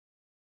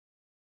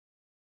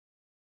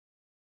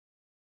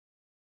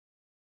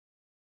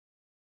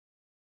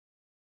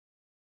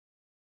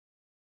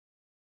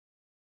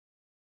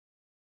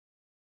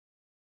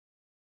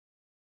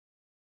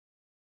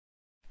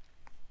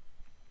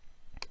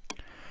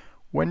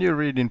When you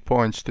read in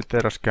points to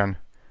TerraScan,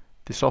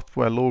 the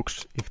software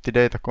looks if the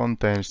data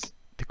contains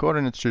the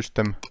coordinate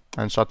system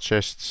and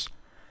suggests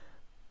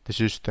the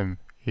system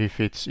if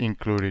it's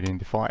included in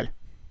the file.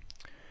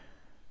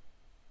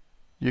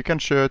 You can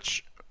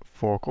search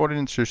for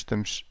coordinate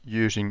systems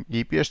using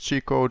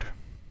EPSG code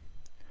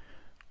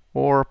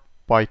or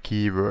by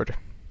keyword.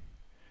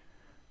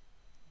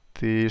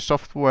 The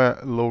software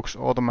looks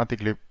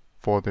automatically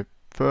for the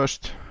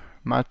first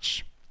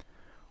match,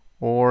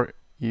 or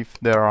if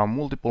there are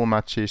multiple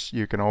matches,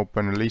 you can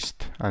open a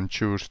list and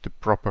choose the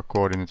proper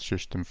coordinate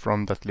system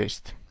from that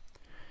list.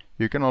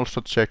 You can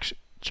also check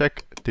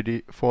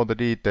for the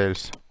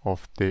details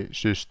of the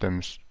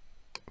systems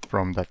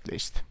from that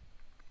list.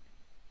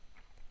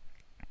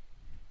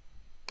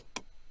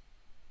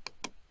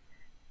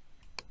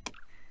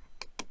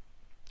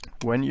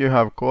 When you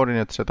have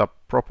coordinate setup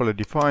properly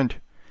defined,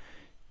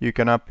 you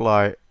can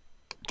apply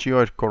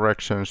geoid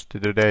corrections to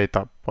the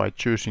data by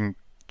choosing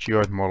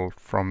geoid model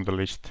from the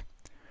list.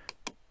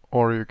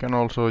 Or you can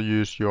also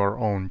use your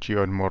own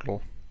geoid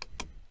model.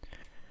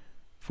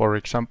 For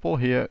example,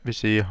 here we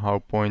see how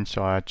points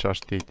are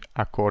adjusted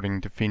according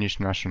to Finnish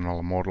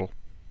national model.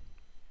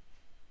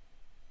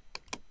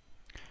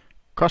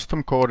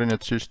 Custom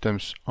coordinate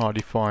systems are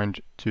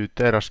defined to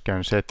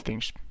TerraScan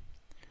settings.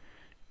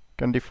 You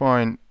can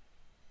define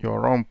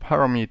your own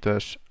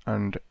parameters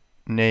and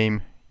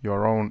name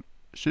your own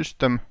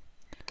system,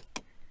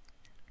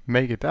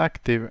 make it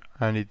active,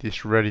 and it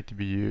is ready to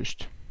be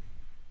used.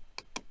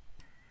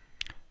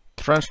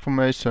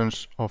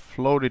 Transformations of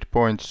loaded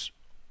points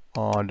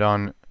are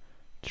done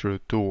through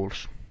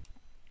tools.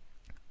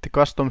 The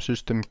custom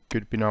system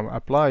could be now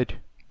applied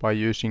by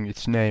using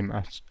its name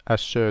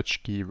as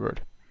search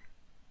keyword.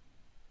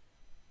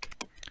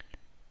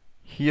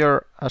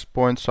 Here, as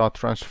points are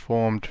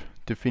transformed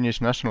to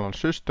Finnish national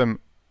system,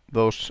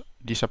 those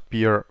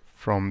disappear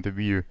from the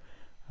view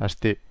as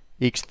the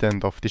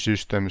extent of the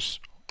systems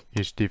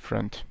is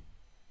different.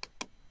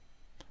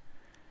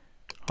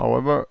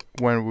 However,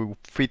 when we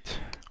fit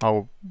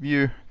our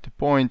view to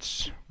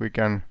points, we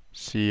can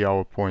see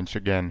our points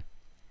again.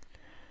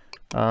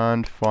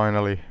 And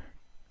finally,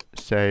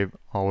 save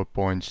our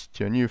points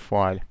to a new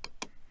file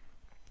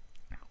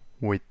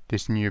with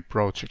this new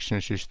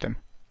projection system.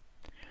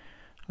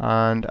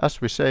 And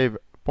as we save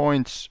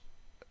points,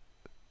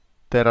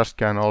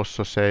 TerraScan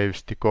also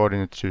saves the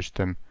coordinate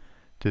system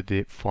to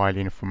the file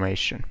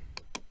information.